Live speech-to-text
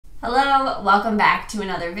Hello, welcome back to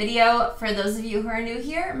another video. For those of you who are new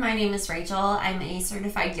here, my name is Rachel. I'm a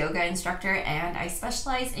certified yoga instructor and I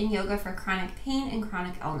specialize in yoga for chronic pain and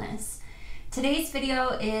chronic illness. Today's video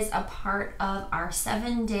is a part of our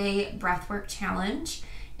 7-day breathwork challenge.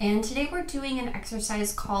 And today we're doing an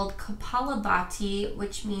exercise called Kapalabhati,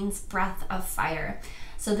 which means breath of fire.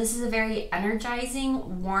 So this is a very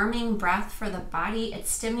energizing, warming breath for the body. It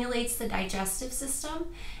stimulates the digestive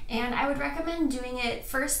system, and I would recommend doing it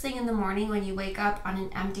first thing in the morning when you wake up on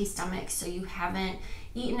an empty stomach, so you haven't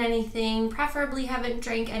eaten anything, preferably haven't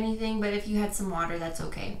drank anything, but if you had some water, that's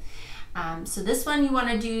okay. So this one you want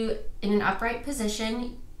to do in an upright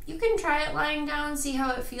position. You can try it lying down, see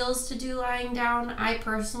how it feels to do lying down. I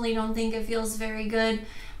personally don't think it feels very good.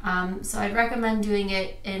 So I'd recommend doing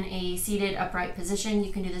it in a seated upright position.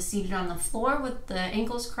 You can do this seated on the floor with the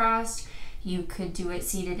ankles crossed. You could do it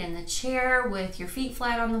seated in the chair with your feet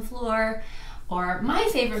flat on the floor. Or my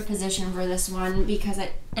favorite position for this one, because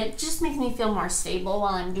it just makes me feel more stable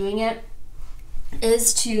while I'm doing it,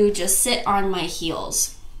 is to just sit on my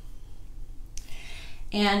heels.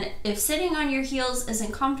 And if sitting on your heels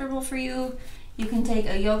isn't comfortable for you, you can take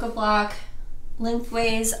a yoga block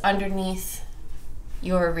lengthways underneath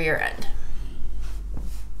your rear end.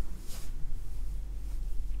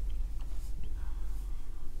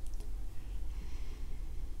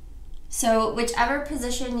 So whichever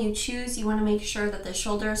position you choose, you want to make sure that the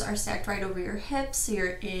shoulders are stacked right over your hips, so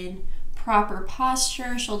you're in proper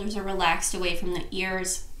posture, shoulders are relaxed away from the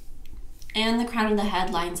ears, and the crown of the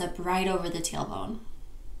head lines up right over the tailbone.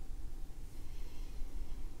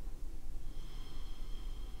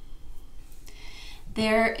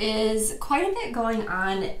 There is quite a bit going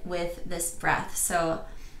on with this breath. So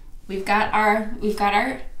we've got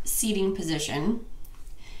our seating position.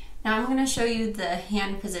 Now I'm going to show you the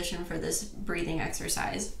hand position for this breathing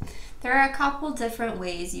exercise. There are a couple different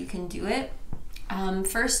ways you can do it.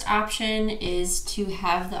 First option is to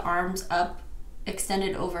have the arms up,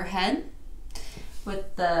 extended overhead,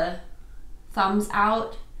 with the thumbs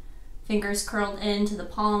out, fingers curled into the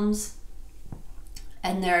palms,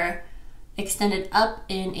 and they're extended up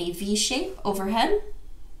in a V shape overhead.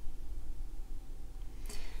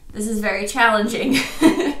 This is very challenging.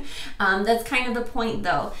 That's kind of the point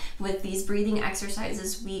though. With these breathing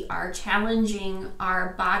exercises, we are challenging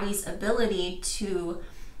our body's ability to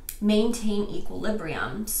maintain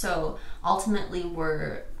equilibrium. So ultimately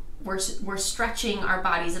we're stretching our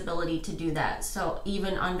body's ability to do that. So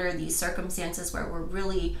even under these circumstances where we're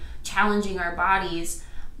really challenging our bodies,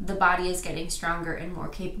 the body is getting stronger and more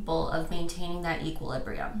capable of maintaining that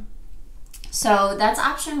equilibrium. So that's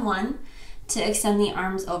option one, to extend the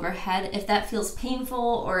arms overhead. If that feels painful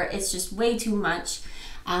or it's just way too much,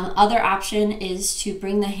 other option is to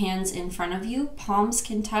bring the hands in front of you. Palms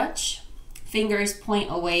can touch, fingers point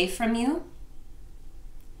away from you.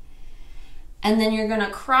 And then you're gonna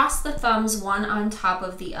cross the thumbs one on top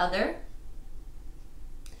of the other.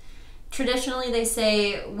 Traditionally, they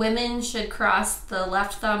say women should cross the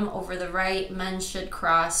left thumb over the right, men should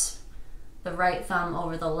cross the right thumb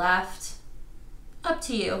over the left. Up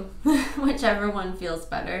to you, whichever one feels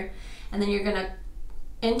better. And then you're gonna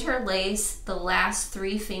interlace the last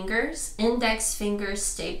 3 fingers. Index fingers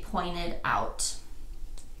stay pointed out.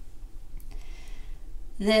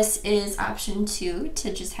 This is option 2,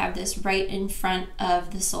 to just have this right in front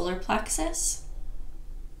of the solar plexus.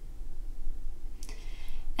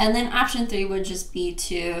 And then option 3 would just be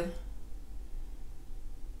to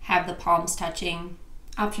have the palms touching.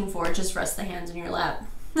 Option 4, just rest the hands in your lap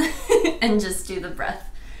and just do the breath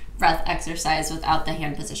exercise without the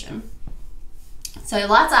hand position. So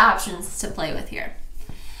lots of options to play with here.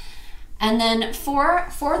 And then for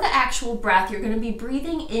the actual breath, you're going to be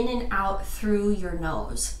breathing in and out through your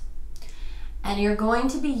nose. And you're going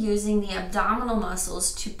to be using the abdominal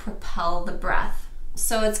muscles to propel the breath.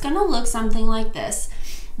 So it's going to look something like this.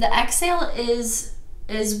 The exhale is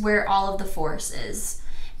where all of the force is,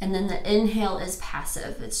 and then the inhale is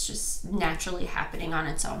passive. It's just naturally happening on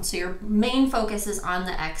its own. So your main focus is on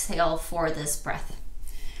the exhale for this breath.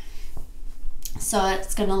 So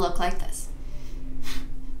it's going to look like this.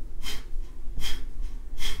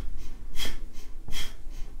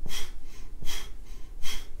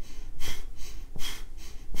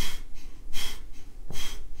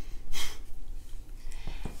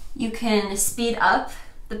 You can speed up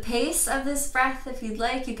the pace of this breath if you'd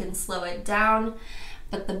like. You can slow it down,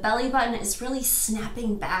 but the belly button is really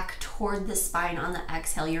snapping back toward the spine on the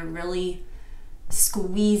exhale. You're really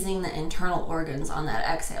squeezing the internal organs on that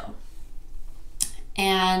exhale.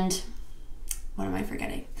 And what am I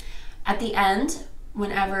forgetting? At the end,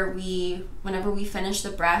 whenever we finish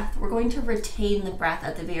the breath, we're going to retain the breath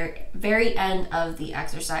at the very end of the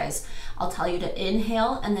exercise. I'll tell you to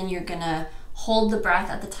inhale, and then you're gonna hold the breath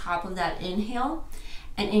at the top of that inhale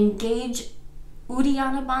and engage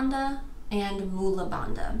Uddiyana Bandha and Mula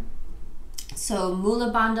Bandha. So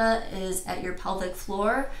Mula Bandha is at your pelvic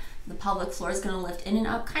floor. The pelvic floor is going to lift in and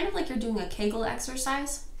up, kind of like you're doing a Kegel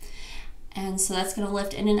exercise. And so that's going to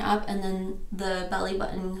lift in and up, and then the belly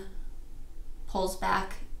button pulls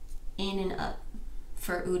back in and up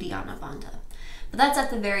for Uddiyana Bandha. But that's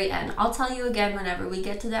at the very end. I'll tell you again whenever we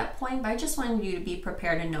get to that point, but I just wanted you to be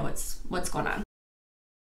prepared and know what's going on.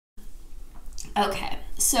 Okay,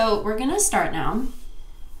 so we're going to start now.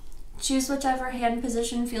 Choose whichever hand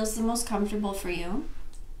position feels the most comfortable for you.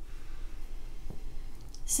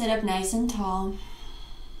 Sit up nice and tall.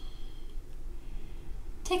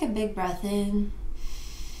 Take a big breath in.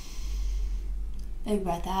 Big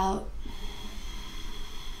breath out.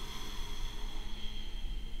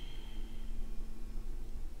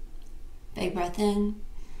 Big breath in.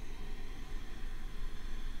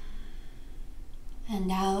 And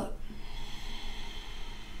out.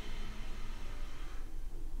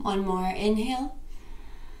 One more. Inhale.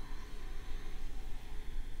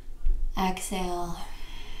 Exhale.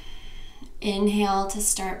 Inhale to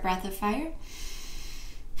start breath of fire.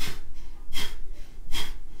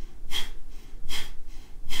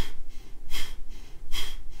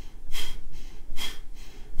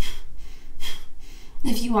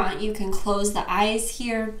 If you want, you can close the eyes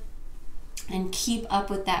here and keep up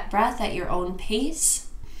with that breath at your own pace.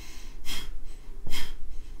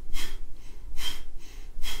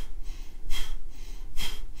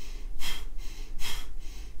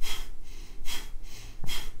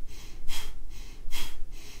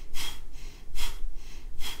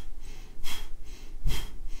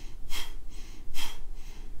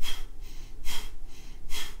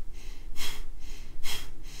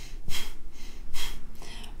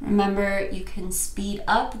 Remember, you can speed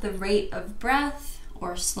up the rate of breath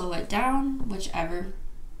or slow it down, whichever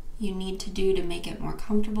you need to do to make it more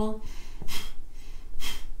comfortable.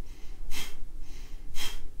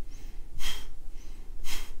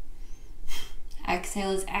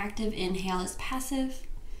 Exhale is active, inhale is passive.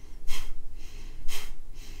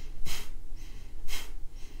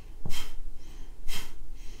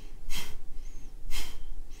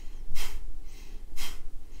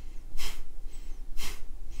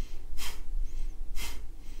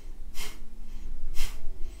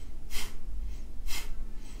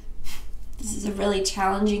 This is a really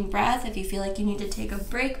challenging breath. If you feel like you need to take a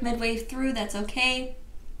break midway through, that's okay.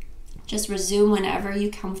 Just resume whenever you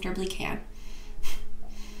comfortably can.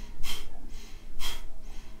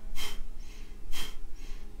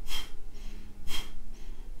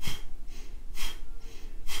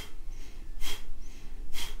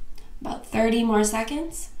 About 30 more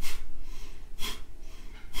seconds.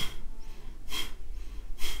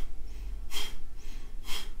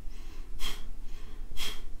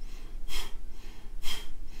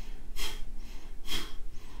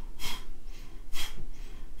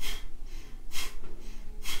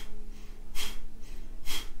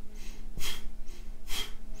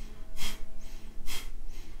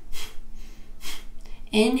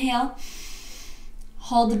 Inhale,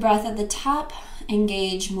 hold the breath at the top,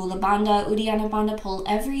 engage Mula Bandha, Uddiyana Bandha, pull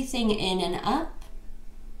everything in and up.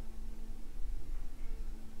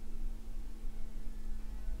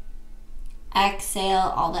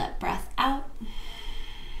 Exhale all that breath out.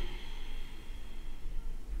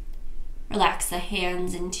 Relax the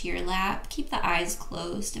hands into your lap. Keep the eyes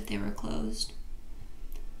closed if they were closed.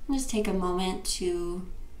 And just take a moment to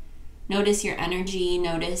notice your energy,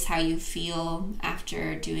 notice how you feel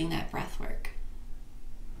after doing that breath work.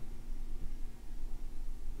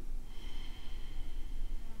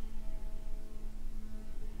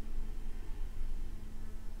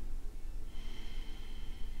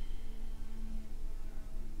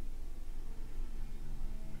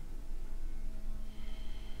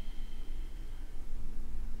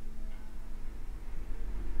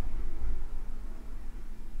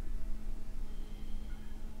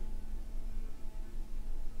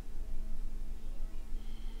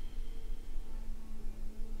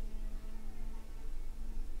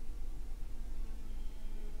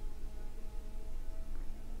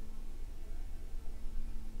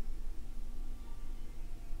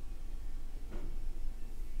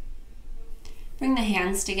 Bring the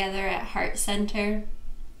hands together at heart center.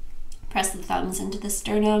 Press the thumbs into the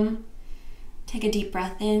sternum. Take a deep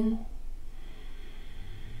breath in.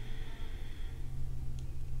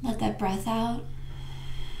 Let that breath out.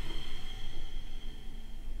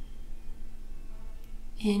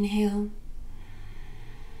 Inhale.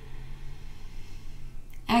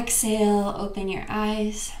 Exhale, open your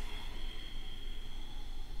eyes.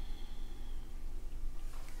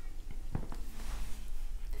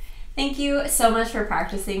 Thank you so much for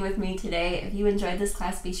practicing with me today. If you enjoyed this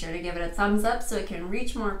class, be sure to give it a thumbs up so it can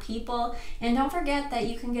reach more people. And don't forget that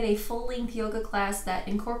you can get a full-length yoga class that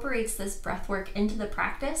incorporates this breath work into the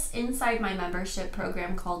practice inside my membership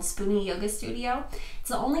program called SPOONIE Yoga Studio. It's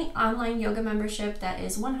the only online yoga membership that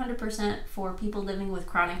is 100% for people living with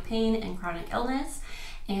chronic pain and chronic illness.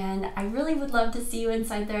 And I really would love to see you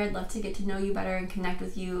inside there. I'd love to get to know you better and connect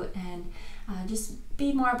with you and just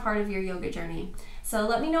be more a part of your yoga journey. So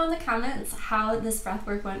let me know in the comments how this breath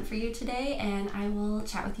work went for you today, and I will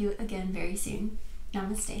chat with you again very soon.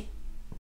 Namaste.